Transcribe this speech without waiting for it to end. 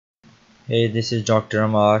Hey, this is Dr.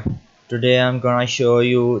 Amar. Today I'm gonna show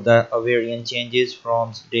you the ovarian changes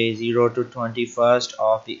from day 0 to 21st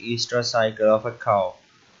of the estrus cycle of a cow.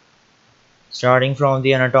 Starting from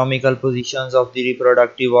the anatomical positions of the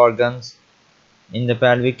reproductive organs in the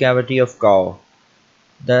pelvic cavity of cow.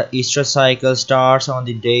 The estrus cycle starts on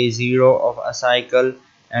the day 0 of a cycle,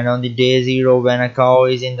 and on the day 0 when a cow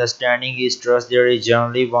is in the standing estrus there is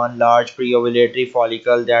generally one large pre-ovulatory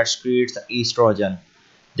follicle that secretes estrogen.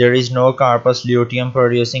 There is no corpus luteum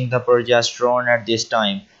producing the progesterone at this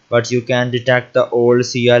time, but you can detect the old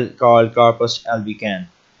cell called corpus albicans.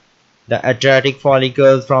 The atretic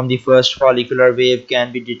follicles from the first follicular wave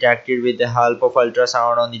can be detected with the help of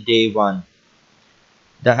ultrasound on the day 1.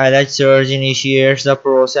 The LH surge initiates the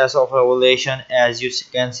process of ovulation. As you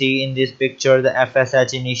can see in this picture, the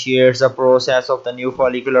FSH initiates the process of the new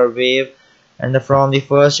follicular wave, and from the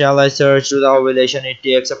first LH surge to the ovulation it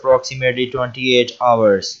takes approximately 28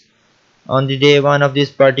 hours. On the day 1 of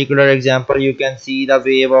this particular example, you can see the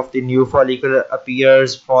wave of the new follicle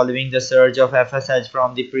appears following the surge of FSH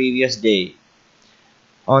from the previous day.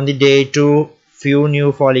 On the day 2, few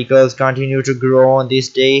new follicles continue to grow on this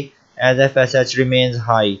day as FSH remains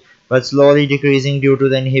high, but slowly decreasing due to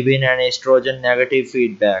the inhibin and estrogen negative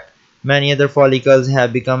feedback. Many other follicles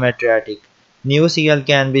have become atretic. New CL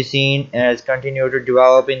can be seen as continue to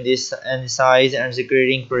develop in size and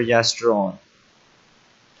secreting progesterone.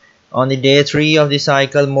 On the day 3 of the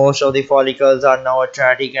cycle, most of the follicles are now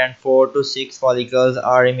atretic and 4 to 6 follicles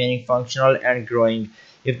are remaining functional and growing.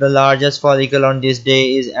 If the largest follicle on this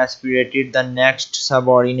day is aspirated, the next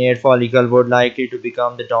subordinate follicle would likely to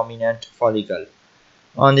become the dominant follicle.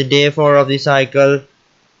 On the day 4 of the cycle,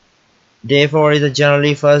 day 4 is the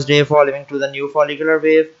generally first day following to the new follicular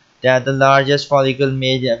wave, that the largest follicle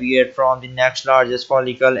may deviate from the next largest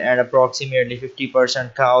follicle, and approximately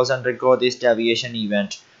 50% cows undergo this deviation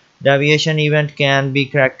event. Deviation event can be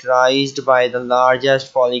characterized by the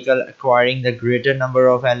largest follicle acquiring the greater number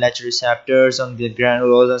of LH receptors on the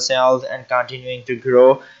granulosa cells and continuing to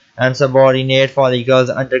grow, and subordinate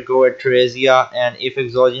follicles undergo atresia, and if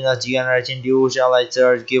exogenous GnRH induced LH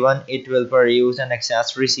surge given, it will produce an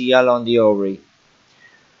accessory CL on the ovary.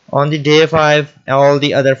 On the day 5, all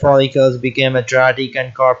the other follicles became atretic,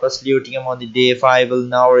 and corpus luteum on the day 5 will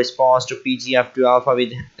now respond to PGF2 alpha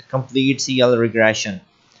with complete CL regression.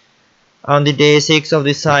 On the day 6 of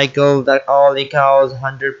the cycle, all the cows,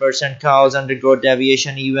 100% cows undergo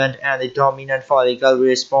deviation event, and the dominant follicle will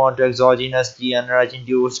respond to exogenous GnRH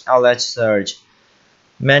induced LH surge.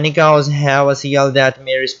 Many cows have a CL that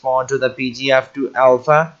may respond to the PGF2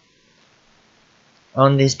 alpha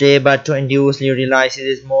on this day, but to induce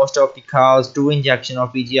luteolysis, most of the cows, 2 injections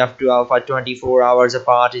of PGF2 alpha 24 hours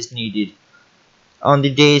apart is needed. On the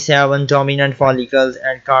day 7, dominant follicles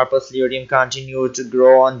and corpus luteum continue to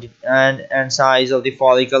grow and size of the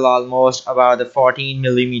follicle almost about the 14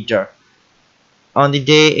 mm. On the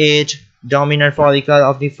day 8, dominant follicle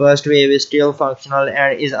of the first wave is still functional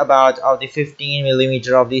and is about of the 15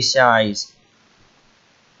 mm of the size.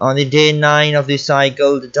 On the day 9 of the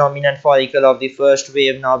cycle, the dominant follicle of the first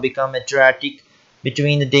wave now become atretic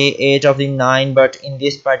between the day 8 of the 9, but in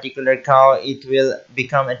this particular cow it will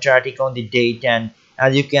become atretic on the day 10.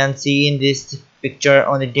 As you can see in this picture,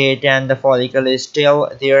 on the day 10 the follicle is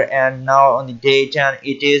still there, and now on the day 10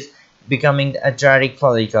 it is becoming the atretic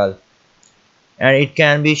follicle, and it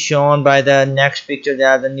can be shown by the next picture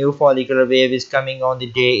that the new follicular wave is coming on the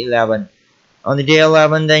day 11. On the day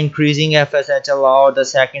 11, the increasing FSH allowed the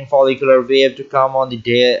second follicular wave to come on the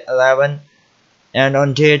day 11, and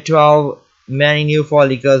on day 12 many new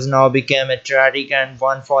follicles now became atretic and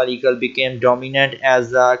one follicle became dominant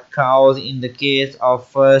as the cows in the case of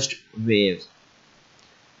first wave.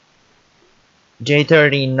 Day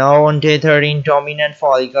 13. Now on day 13, dominant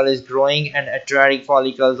follicle is growing and atretic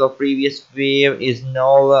follicles of previous wave is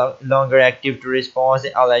no longer active to respond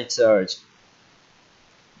to LH surge.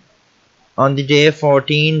 On the day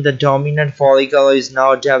 14, the dominant follicle is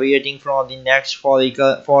now deviating from the next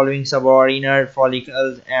follicle following subordinate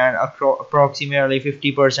follicles, and approximately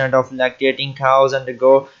 50% of lactating cows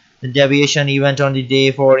undergo the deviation event on the day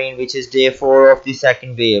 14, which is day 4 of the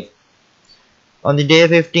second wave. On the day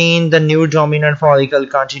 15, the new dominant follicle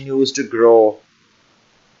continues to grow.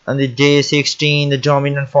 On the day 16, the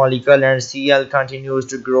dominant follicle and CL continues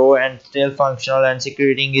to grow and still functional and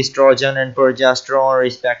secreting estrogen and progesterone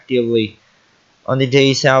respectively. On the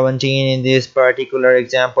day 17, in this particular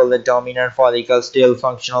example, the dominant follicle still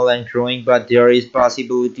functional and growing, but there is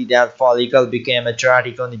possibility that follicle became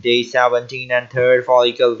atretic on the day 17 and third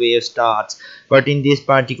follicle wave starts. But in this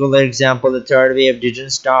particular example, the third wave didn't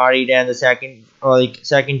start it, and the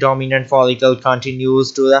second dominant follicle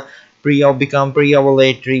continues to the become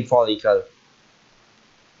pre-ovulatory follicle.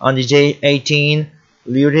 On the day 18,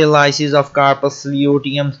 luteolysis of corpus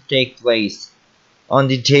luteum takes place. On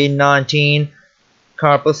the day 19,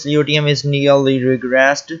 corpus luteum is nearly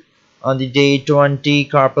regressed. On the day 20,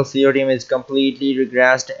 corpus luteum is completely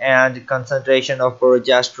regressed and concentration of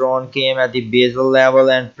progesterone came at the basal level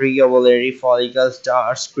and pre-ovulatory follicle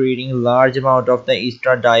starts secreting large amount of the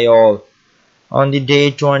estradiol. On the day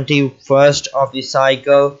 21st of the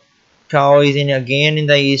cycle, cow is again in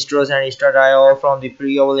the estrus and estradiol from the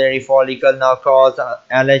pre-ovulatory follicle now cause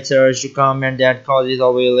LH surge to come, and that causes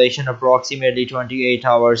ovulation approximately 28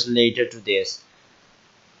 hours later to this.